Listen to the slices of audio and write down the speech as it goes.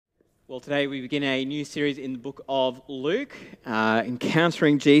Well, today we begin a new series in the book of Luke,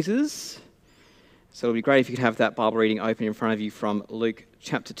 Encountering Jesus. So it'll be great if you could have that Bible reading open in front of you from Luke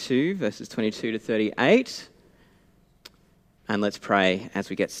chapter 2, verses 22 to 38. And let's pray as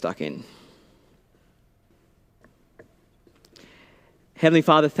we get stuck in. Heavenly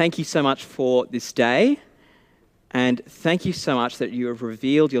Father, thank you so much for this day. And thank you so much that you have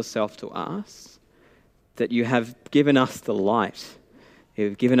revealed yourself to us, that you have given us the light.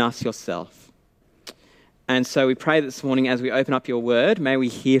 You've given us yourself. And so we pray this morning as we open up your word, may we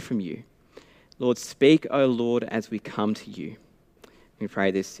hear from you. Lord, speak, O Lord, as we come to you. We pray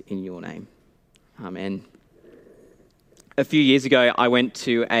this in your name. Amen. A few years ago, I went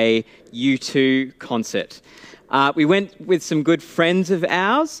to a U2 concert. We went with some good friends of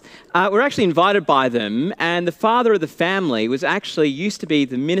ours. We were actually invited by them, and the father of the family used to be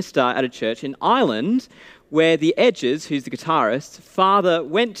the minister at a church in Ireland where the Edges, who's the guitarist's father,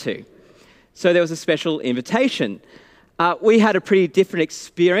 went to. So there was a special invitation. We had a pretty different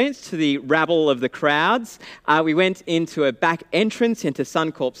experience to the rabble of the crowds. We went into a back entrance into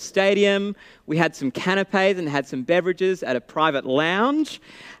Suncorp Stadium. We had some canapes and had some beverages at a private lounge.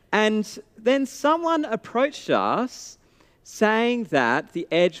 And then someone approached us saying that the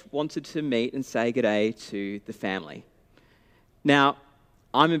Edge wanted to meet and say good day to the family. Now,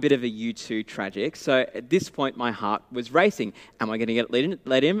 I'm a bit of a U2 tragic, so at this point my heart was racing. Am I going to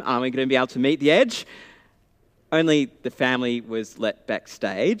let him? Am I going to be able to meet the Edge? Only the family was let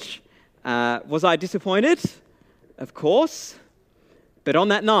backstage. Was I disappointed? Of course. But on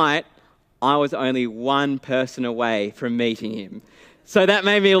that night, I was only one person away from meeting him. So that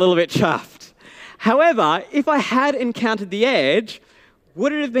made me a little bit chuffed. However, if I had encountered the Edge,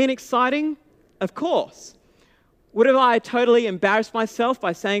 would it have been exciting? Of course. Would have I totally embarrassed myself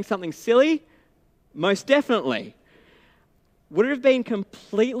by saying something silly? Most definitely. Would it have been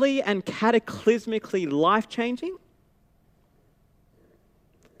completely and cataclysmically life-changing?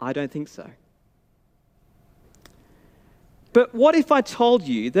 I don't think so. But what if I told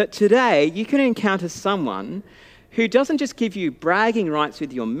you that today you can encounter someone who doesn't just give you bragging rights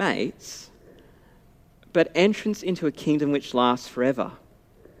with your mates, but entrance into a kingdom which lasts forever,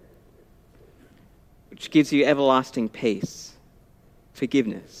 which gives you everlasting peace,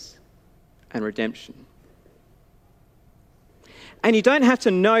 forgiveness, and redemption. And you don't have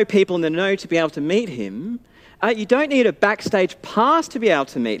to know people in the know to be able to meet him. You don't need a backstage pass to be able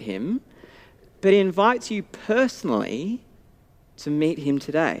to meet him, but he invites you personally to meet him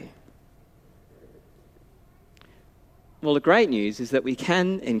today. Well, the great news is that we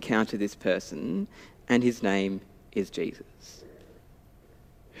can encounter this person, and his name is Jesus.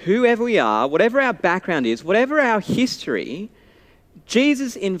 Whoever we are, whatever our background is, whatever our history,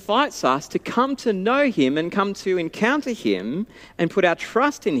 Jesus invites us to come to know him and come to encounter him and put our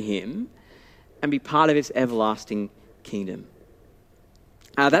trust in him and be part of his everlasting kingdom.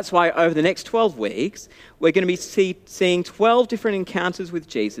 That's why over the next 12 weeks, we're going to be seeing 12 different encounters with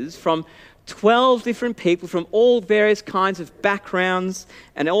Jesus from 12 different people from all various kinds of backgrounds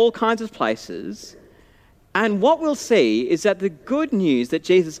and all kinds of places. And what we'll see is that the good news that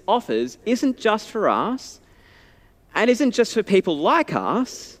Jesus offers isn't just for us and isn't just for people like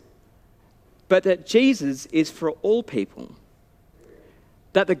us, but that Jesus is for all people.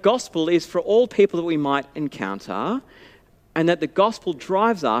 That the gospel is for all people that we might encounter, and that the gospel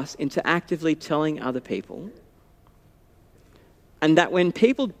drives us into actively telling other people. And that when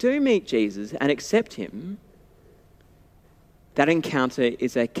people do meet Jesus and accept him, that encounter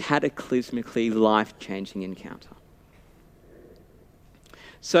is a cataclysmically life-changing encounter.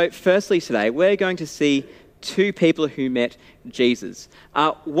 So firstly today, we're going to see two people who met Jesus.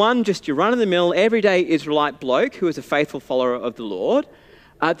 One, just your run-of-the-mill, everyday Israelite bloke who is a faithful follower of the Lord.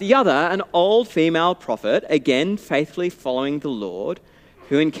 The other, an old female prophet, again faithfully following the Lord,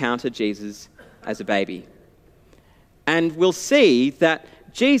 who encountered Jesus as a baby. And we'll see that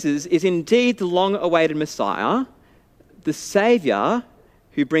Jesus is indeed the long-awaited Messiah, the Saviour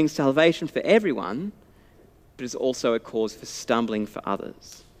who brings salvation for everyone, but is also a cause for stumbling for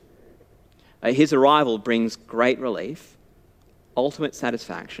others. His arrival brings great relief, ultimate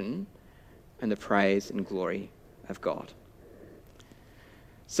satisfaction, and the praise and glory of God.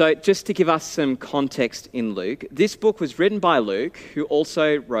 So just to give us some context in Luke, this book was written by Luke, who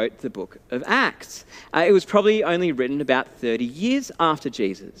also wrote the book of Acts. It was probably only written about 30 years after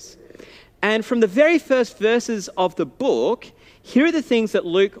Jesus. And from the very first verses of the book, here are the things that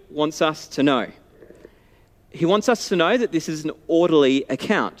Luke wants us to know. He wants us to know that this is an orderly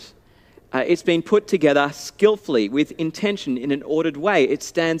account. It's been put together skillfully with intention in an ordered way. It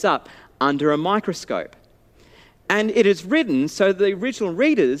stands up under a microscope. And it is written so that the original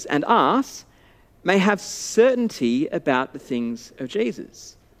readers and us may have certainty about the things of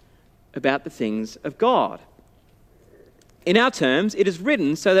Jesus, about the things of God. In our terms, it is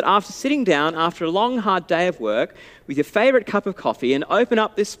written so that after sitting down after a long, hard day of work with your favourite cup of coffee and open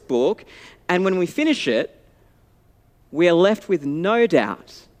up this book, and when we finish it, we are left with no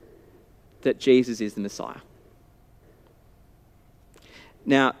doubt that Jesus is the Messiah.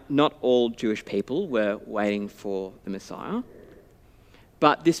 Now, not all Jewish people were waiting for the Messiah,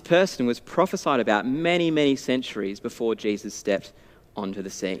 but this person was prophesied about many, many centuries before Jesus stepped onto the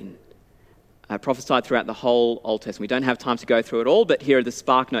scene. Prophesied throughout the whole Old Testament. We don't have time to go through it all, but here are the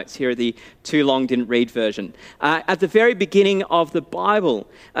spark notes. Here are the too long didn't read version. At the very beginning of the Bible,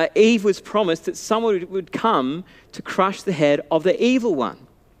 Eve was promised that someone would come to crush the head of the evil one.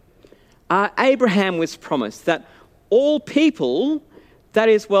 Abraham was promised that all people, that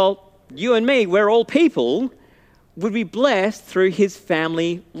is, well, you and me, we're all people, would be blessed through his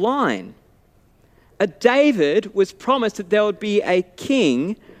family line. David was promised that there would be a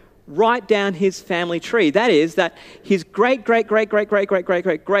king right down his family tree. That is, that his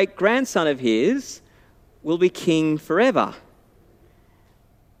great-great-great-great-great-great-great-great-grandson of his will be king forever.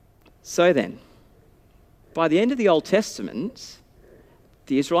 So then, by the end of the Old Testament,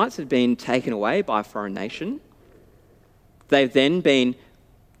 the Israelites had been taken away by a foreign nation. They've then been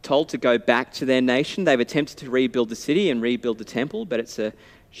told to go back to their nation. They've attempted to rebuild the city and rebuild the temple, but it's a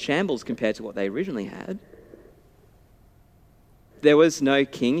shambles compared to what they originally had. There was no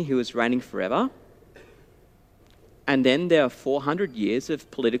king who was reigning forever. And then there are 400 years of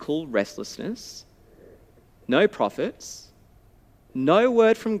political restlessness, no prophets, no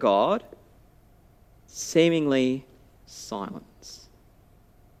word from God, seemingly silence.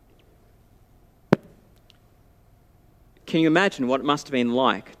 Can you imagine what it must have been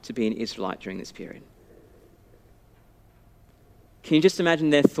like to be an Israelite during this period? Can you just imagine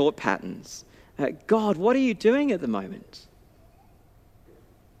their thought patterns? God, what are you doing at the moment?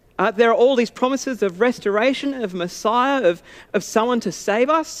 There are all these promises of restoration, of Messiah, of someone to save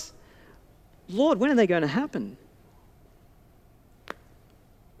us. Lord, when are they going to happen?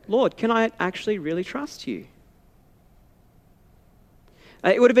 Lord, can I actually really trust you?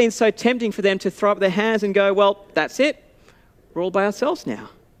 It would have been so tempting for them to throw up their hands and go, well, that's it. We're all by ourselves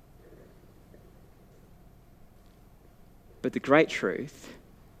now. But the great truth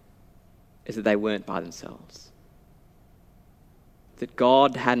is that they weren't by themselves. That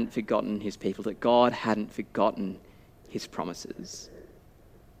God hadn't forgotten his people, that God hadn't forgotten his promises.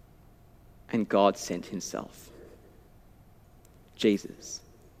 And God sent himself. Jesus.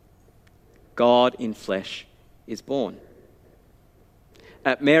 God in flesh is born.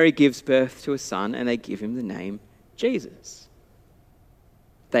 Mary gives birth to a son and they give him the name Jesus.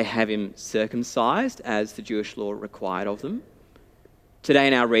 They have him circumcised as the Jewish law required of them. Today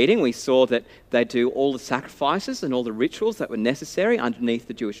in our reading, we saw that they do all the sacrifices and all the rituals that were necessary underneath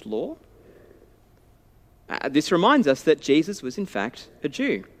the Jewish law. This reminds us that Jesus was in fact a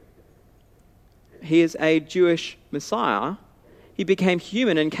Jew. He is a Jewish Messiah. He became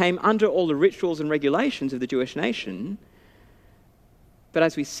human and came under all the rituals and regulations of the Jewish nation. But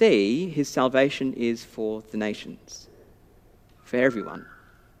as we see, his salvation is for the nations, for everyone.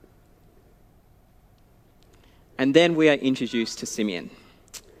 And then we are introduced to Simeon.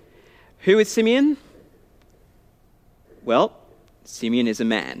 Who is Simeon? Well, Simeon is a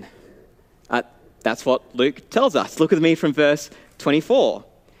man. That's what Luke tells us. Look with me from verse 24.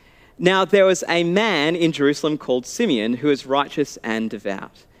 Now there was a man in Jerusalem called Simeon who was righteous and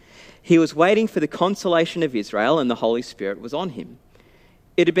devout. He was waiting for the consolation of Israel, and the Holy Spirit was on him.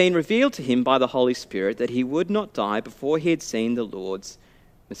 It had been revealed to him by the Holy Spirit that he would not die before he had seen the Lord's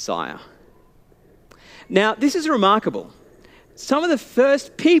Messiah. Now, this is remarkable. Some of the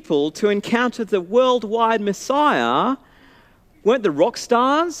first people to encounter the worldwide Messiah weren't the rock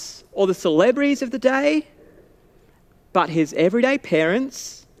stars or the celebrities of the day, but his everyday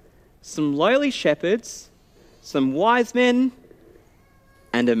parents, some lowly shepherds, some wise men,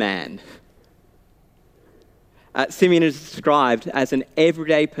 and a man. Simeon is described as an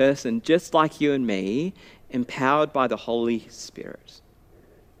everyday person, just like you and me, empowered by the Holy Spirit.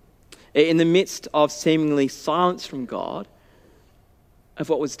 In the midst of seemingly silence from God, of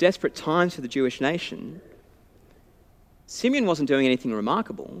what was desperate times for the Jewish nation, Simeon wasn't doing anything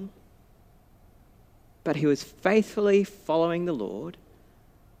remarkable, but he was faithfully following the Lord,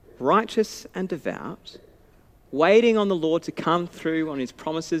 righteous and devout, waiting on the Lord to come through on his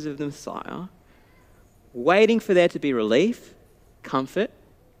promises of the Messiah, waiting for there to be relief, comfort,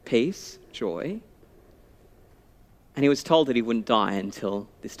 peace, joy. And he was told that he wouldn't die until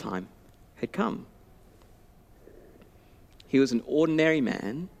this time had come. He was an ordinary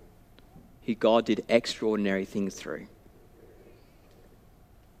man who God did extraordinary things through.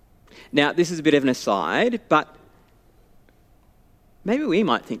 Now, this is a bit of an aside, but maybe we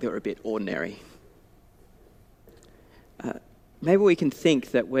might think that we're a bit ordinary. Maybe we can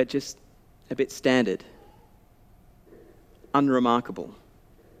think that we're just a bit standard, unremarkable.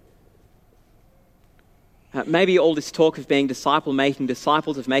 Maybe all this talk of being making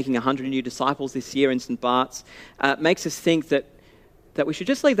disciples, of making 100 new disciples this year in St. Bart's, makes us think that we should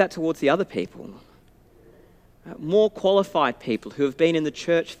just leave that towards the other people. More qualified people who have been in the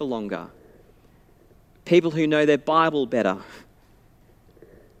church for longer. People who know their Bible better.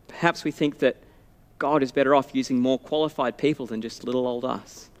 Perhaps we think that God is better off using more qualified people than just little old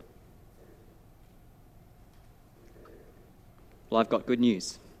us. Well, I've got good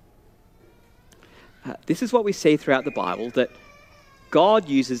news. This is what we see throughout the Bible, that God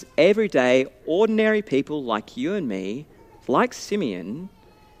uses everyday, ordinary people like you and me, like Simeon,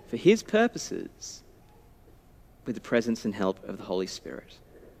 for his purposes, with the presence and help of the Holy Spirit.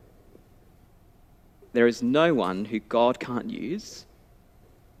 There is no one who God can't use.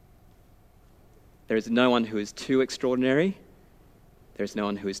 There is no one who is too extraordinary. There is no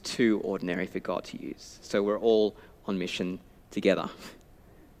one who is too ordinary for God to use. So we're all on mission together.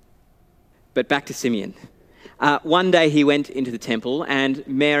 But back to Simeon. One day he went into the temple, and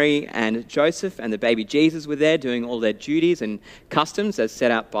Mary and Joseph and the baby Jesus were there doing all their duties and customs as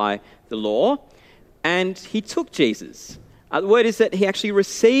set out by the law. And he took Jesus. The word is that he actually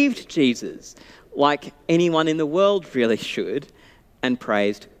received Jesus, like anyone in the world really should, and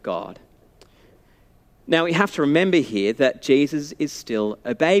praised God. Now, we have to remember here that Jesus is still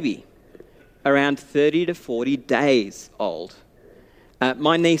a baby, around 30 to 40 days old.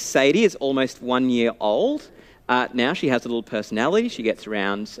 My niece Sadie is almost 1 year old. Now she has a little personality. She gets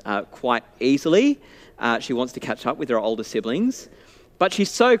around quite easily. She wants to catch up with her older siblings. But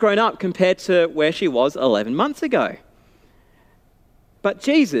she's so grown up compared to where she was 11 months ago. But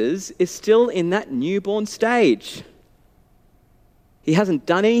Jesus is still in that newborn stage. He hasn't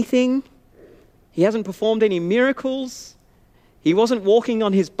done anything. He hasn't performed any miracles. He wasn't walking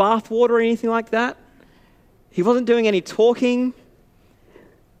on his bathwater or anything like that. He wasn't doing any talking.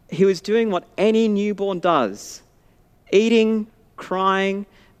 He was doing what any newborn does, eating, crying,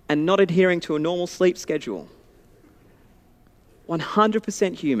 and not adhering to a normal sleep schedule.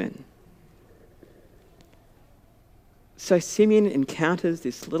 100% human. So Simeon encounters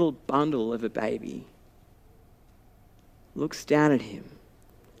this little bundle of a baby, looks down at him,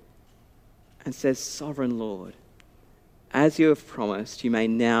 and says, "Sovereign Lord, as you have promised, you may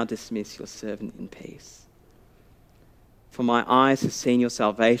now dismiss your servant in peace. For my eyes have seen your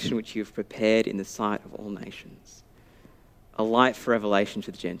salvation, which you have prepared in the sight of all nations, a light for revelation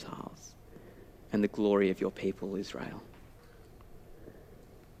to the Gentiles, and the glory of your people Israel."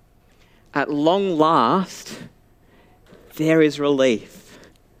 At long last, there is relief.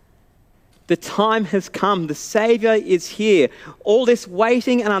 The time has come. The Saviour is here. All this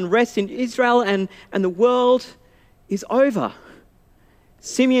waiting and unrest in Israel and the world is over.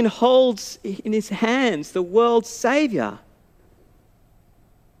 Simeon holds in his hands the world's Saviour.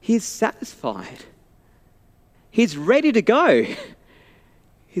 He's satisfied. He's ready to go.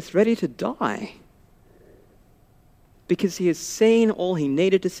 He's ready to die. Because he has seen all he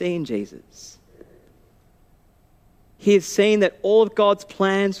needed to see in Jesus. He has seen that all of God's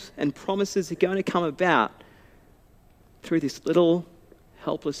plans and promises are going to come about through this little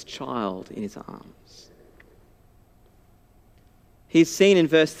helpless child in his arms. He's seen in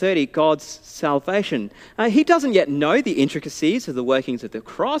verse 30 God's salvation. He doesn't yet know the intricacies of the workings of the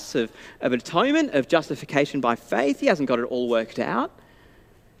cross, of atonement, of justification by faith. He hasn't got it all worked out.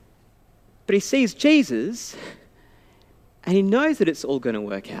 But he sees Jesus and he knows that it's all going to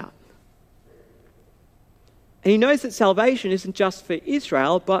work out. And he knows that salvation isn't just for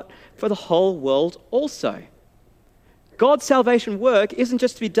Israel, but for the whole world also. God's salvation work isn't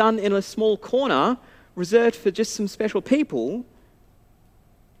just to be done in a small corner reserved for just some special people,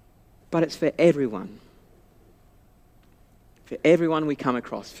 but it's for everyone. For everyone we come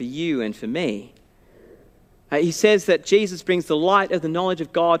across, for you and for me. He says that Jesus brings the light of the knowledge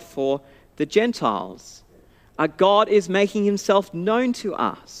of God for the Gentiles. God is making himself known to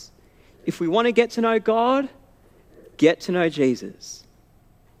us. If we want to get to know God, get to know Jesus.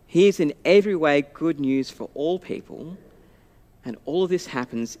 He is in every way good news for all people, and all of this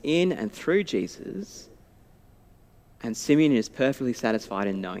happens in and through Jesus, and Simeon is perfectly satisfied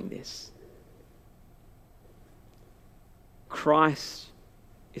in knowing this. Christ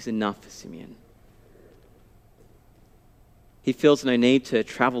is enough for Simeon. He feels no need to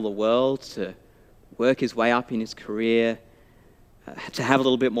travel the world, to work his way up in his career, to have a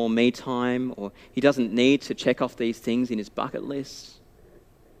little bit more me time, or he doesn't need to check off these things in his bucket list.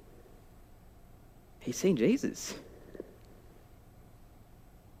 He's seen Jesus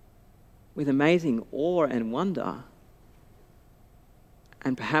with amazing awe and wonder,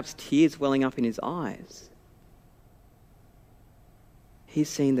 and perhaps tears welling up in his eyes. He's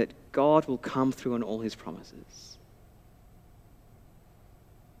seen that God will come through on all his promises.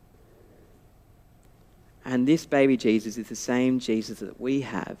 And this baby Jesus is the same Jesus that we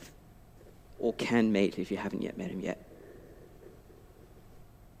have or can meet if you haven't yet met him yet.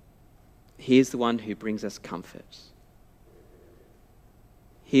 He is the one who brings us comfort.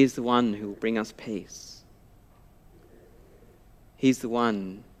 He is the one who will bring us peace. He's the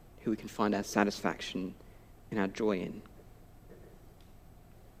one who we can find our satisfaction and our joy in.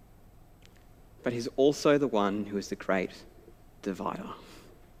 But he's also the one who is the great divider.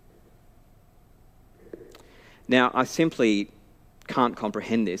 Now, I simply can't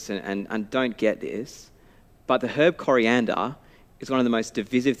comprehend this and don't get this, but the herb coriander is one of the most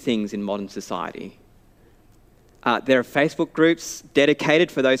divisive things in modern society. There are Facebook groups dedicated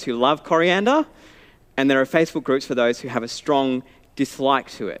for those who love coriander, and there are Facebook groups for those who have a strong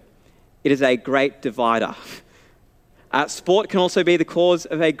dislike to it. It is a great divider. Sport can also be the cause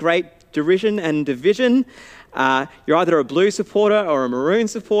of a great derision and division. You're either a blue supporter or a maroon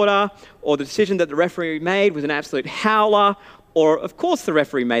supporter, or the decision that the referee made was an absolute howler, or of course the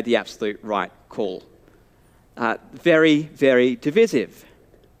referee made the absolute right call. Very, very divisive.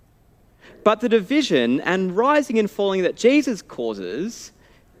 But the division and rising and falling that Jesus causes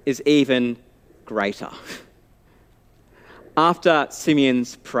is even greater. After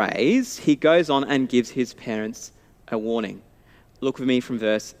Simeon's praise, he goes on and gives his parents a warning. Look with me from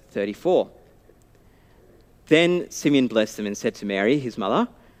verse 34. Then Simeon blessed them and said to Mary, his mother,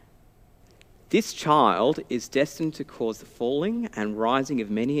 "This child is destined to cause the falling and rising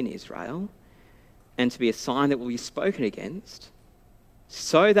of many in Israel, and to be a sign that will be spoken against,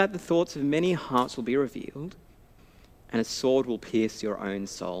 so that the thoughts of many hearts will be revealed, and a sword will pierce your own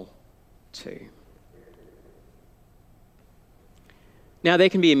soul too." Now, there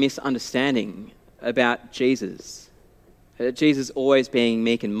can be a misunderstanding about Jesus. Jesus always being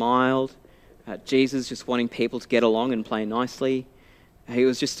meek and mild, Jesus just wanting people to get along and play nicely. He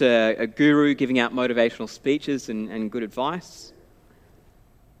was just a guru giving out motivational speeches and good advice.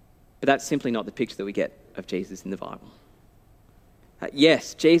 But that's simply not the picture that we get of Jesus in the Bible.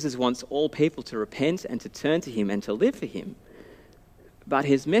 Yes, Jesus wants all people to repent and to turn to him and to live for him. But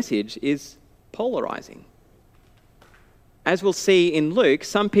his message is polarizing. As we'll see in Luke,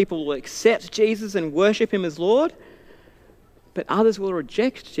 some people will accept Jesus and worship him as Lord, but others will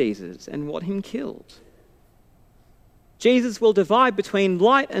reject Jesus and want him killed. Jesus will divide between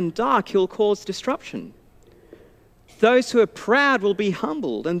light and dark. He'll cause disruption. Those who are proud will be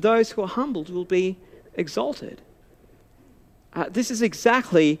humbled, and those who are humbled will be exalted. This is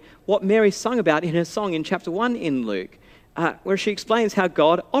exactly what Mary sung about in her song in chapter 1 in Luke, where she explains how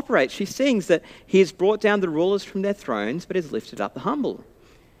God operates. She sings that he has brought down the rulers from their thrones, but has lifted up the humble.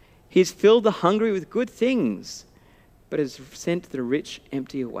 He has filled the hungry with good things, but has sent the rich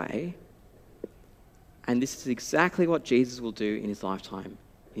empty away. And this is exactly what Jesus will do in his lifetime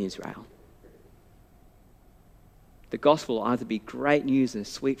in Israel. The gospel will either be great news and a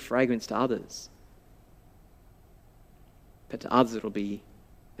sweet fragrance to others, but to others it'll be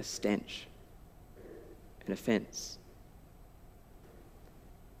a stench, an offense.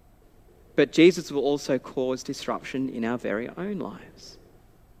 But Jesus will also cause disruption in our very own lives.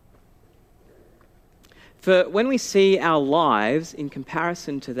 For when we see our lives in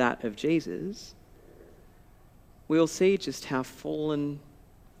comparison to that of Jesus, we'll see just how fallen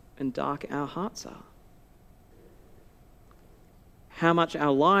and dark our hearts are. How much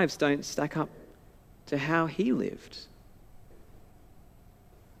our lives don't stack up to how he lived.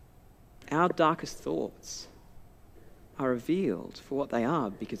 Our darkest thoughts are revealed for what they are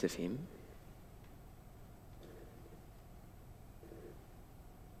because of him.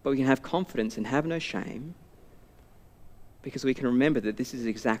 But we can have confidence and have no shame because we can remember that this is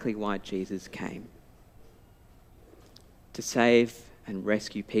exactly why Jesus came. To save and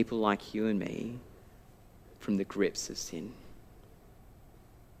rescue people like you and me from the grips of sin.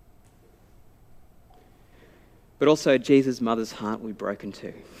 But also Jesus' mother's heart will be broken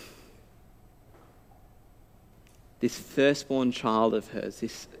too. This firstborn child of hers,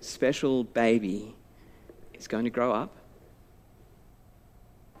 this special baby, is going to grow up.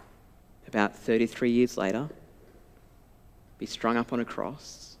 About 33 years later, be strung up on a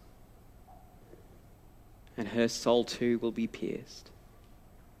cross, and her soul too will be pierced,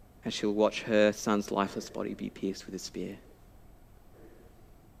 as she'll watch her son's lifeless body be pierced with a spear.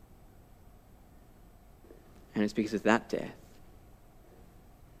 And it's because of that death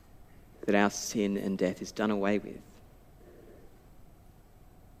that our sin and death is done away with.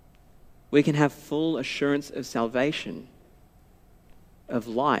 We can have full assurance of salvation, of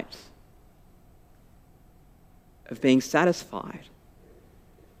light, of being satisfied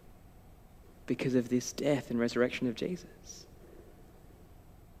because of this death and resurrection of Jesus.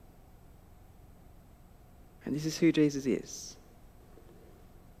 And this is who Jesus is.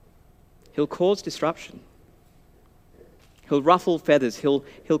 He'll cause disruption. He'll ruffle feathers.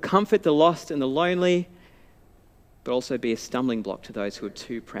 He'll comfort the lost and the lonely, but also be a stumbling block to those who are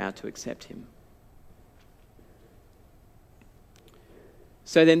too proud to accept him.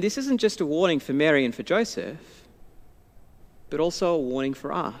 So then this isn't just a warning for Mary and for Joseph, but also a warning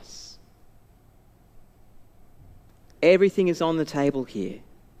for us. Everything is on the table here.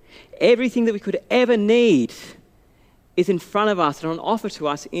 Everything that we could ever need is in front of us and on offer to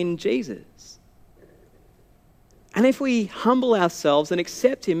us in Jesus. And if we humble ourselves and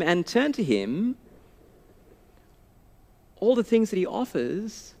accept him and turn to him, all the things that he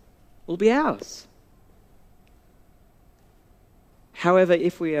offers will be ours. However,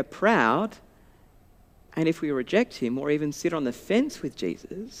 if we are proud and if we reject him or even sit on the fence with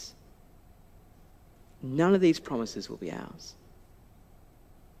Jesus, none of these promises will be ours.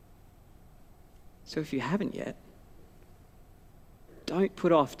 So if you haven't yet, don't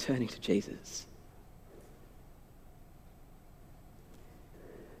put off turning to Jesus.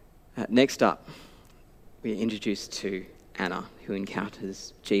 Next up, we're introduced to Anna, who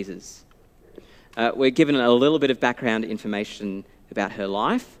encounters Jesus. We're given a little bit of background information about her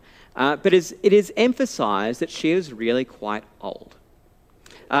life, but it is emphasised that she is really quite old.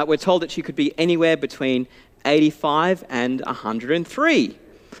 We're told that she could be anywhere between 85 and 103.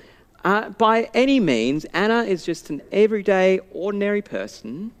 By any means, Anna is just an everyday, ordinary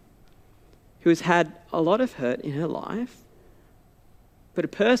person who has had a lot of hurt in her life, but a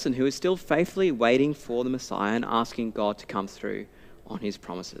person who is still faithfully waiting for the Messiah and asking God to come through on his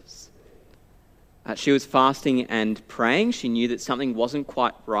promises. She was fasting and praying. She knew that something wasn't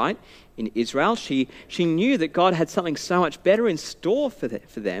quite right in Israel. She knew that God had something so much better in store for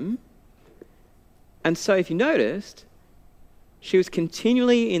them. And so if you noticed, she was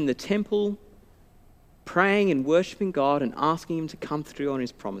continually in the temple praying and worshipping God and asking him to come through on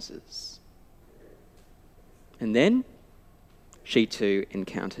his promises. And then she too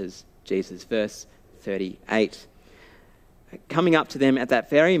encounters Jesus. Verse 38. Coming up to them at that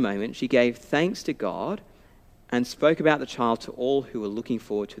very moment, she gave thanks to God and spoke about the child to all who were looking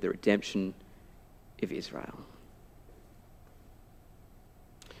forward to the redemption of Israel.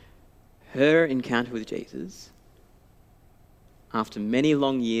 Her encounter with Jesus, after many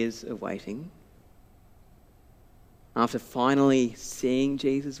long years of waiting, after finally seeing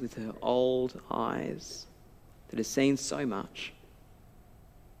Jesus with her old eyes that has seen so much,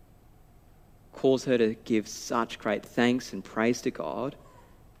 caused her to give such great thanks and praise to God,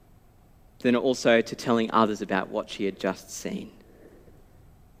 then also to telling others about what she had just seen.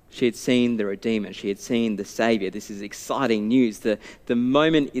 She had seen the Redeemer. She had seen the Saviour. This is exciting news. The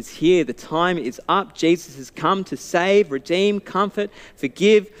moment is here. The time is up. Jesus has come to save, redeem, comfort,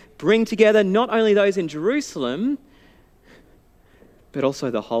 forgive, bring together not only those in Jerusalem, but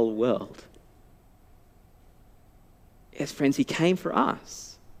also the whole world. Yes, friends, he came for us.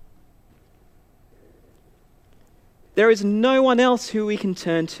 There is no one else who we can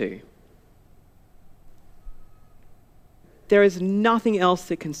turn to. There is nothing else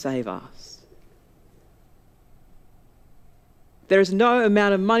that can save us. There is no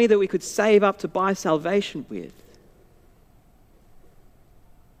amount of money that we could save up to buy salvation with.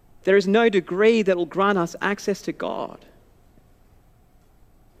 There is no degree that will grant us access to God.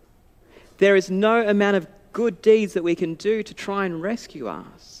 There is no amount of good deeds that we can do to try and rescue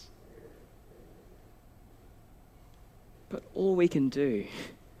us. But all we can do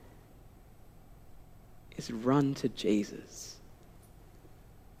is run to Jesus.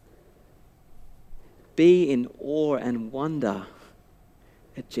 Be in awe and wonder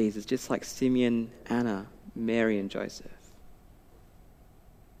at Jesus, just like Simeon, Anna, Mary, and Joseph.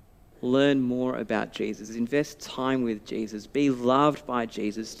 Learn more about Jesus. Invest time with Jesus. Be loved by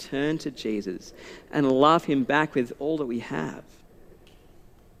Jesus. Turn to Jesus and love him back with all that we have.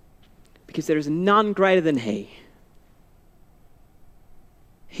 Because there is none greater than he.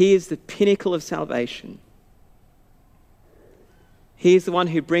 He is the pinnacle of salvation. He is the one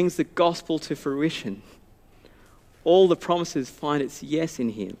who brings the gospel to fruition. All the promises find its yes in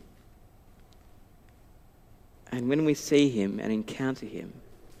him. And when we see him and encounter him,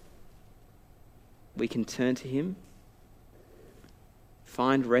 we can turn to him,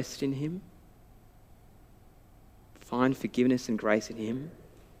 find rest in him, find forgiveness and grace in him,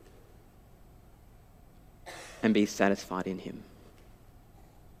 and be satisfied in him,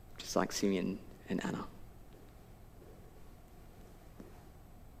 just like Simeon and Anna.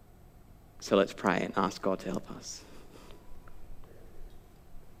 So let's pray and ask God to help us.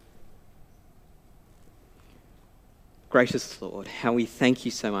 Gracious Lord, how we thank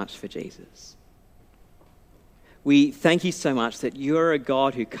you so much for Jesus. We thank you so much that you're a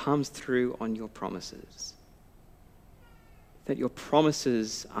God who comes through on your promises, that your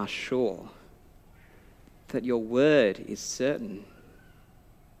promises are sure, that your word is certain,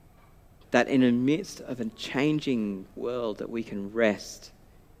 that in the midst of a changing world that we can rest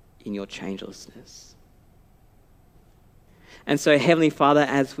in your changelessness. And so, Heavenly Father,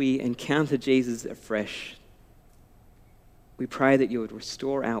 as we encounter Jesus afresh, we pray that you would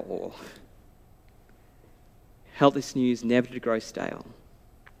restore our awe. Help this news never to grow stale,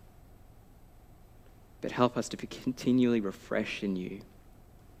 but help us to be continually refreshed in you,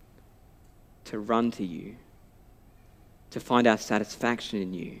 to run to you, to find our satisfaction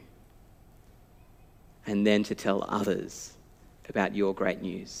in you, and then to tell others about your great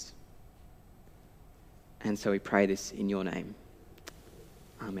news. And so we pray this in your name.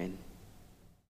 Amen.